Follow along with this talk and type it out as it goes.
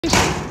Oh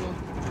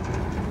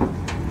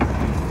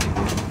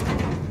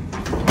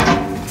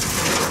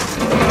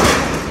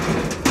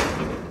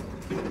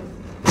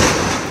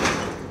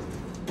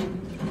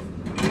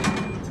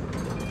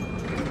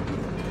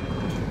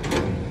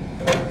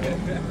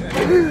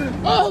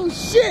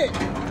shit!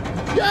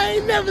 Y'all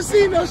ain't never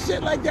seen no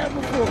shit like that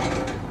before.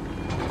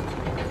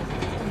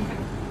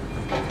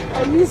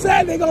 And you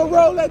said they gonna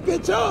roll that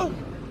bitch off?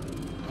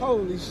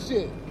 Holy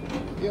shit.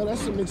 Yo,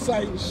 that's some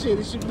exciting shit.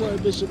 It's your boy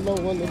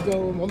BishopLo on the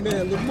go with my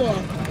man Lamar.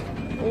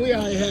 And we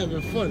out here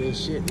having fun and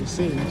shit, it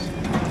seems.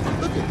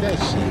 Look at that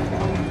shit.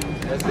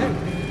 That's it.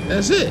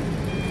 That's it.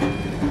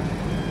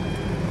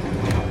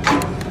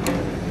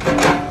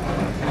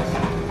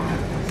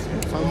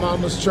 My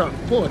mama's truck.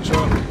 Poor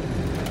truck.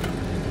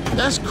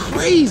 That's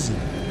crazy.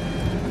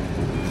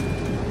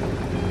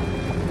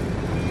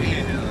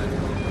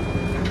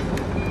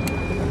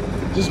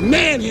 Just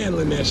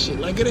manhandling that shit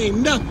like it ain't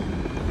nothing.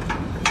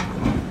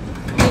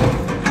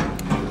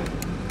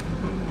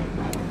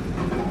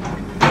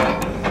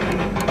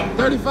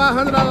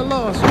 $3,500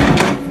 loss.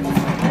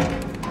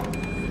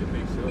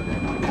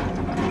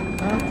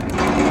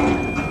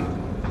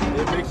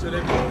 Make sure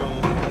they keep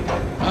going.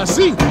 I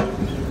see.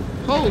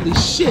 Holy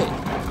shit.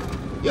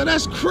 Yo,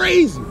 that's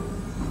crazy.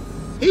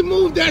 He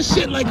moved that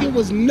shit like it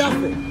was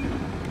nothing.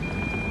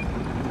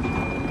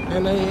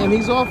 And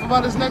he's off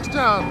about his next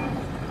job.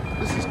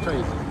 This is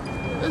crazy.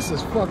 This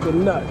is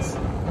fucking nuts.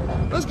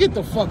 Let's get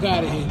the fuck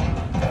out of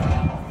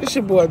here. It's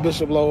your boy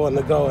BishopLo on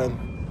the go, and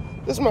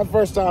this is my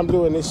first time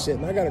doing this shit,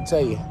 and I gotta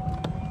tell you,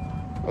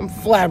 I'm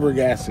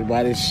flabbergasted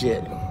by this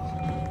shit.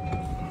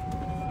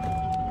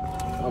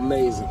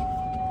 Amazing.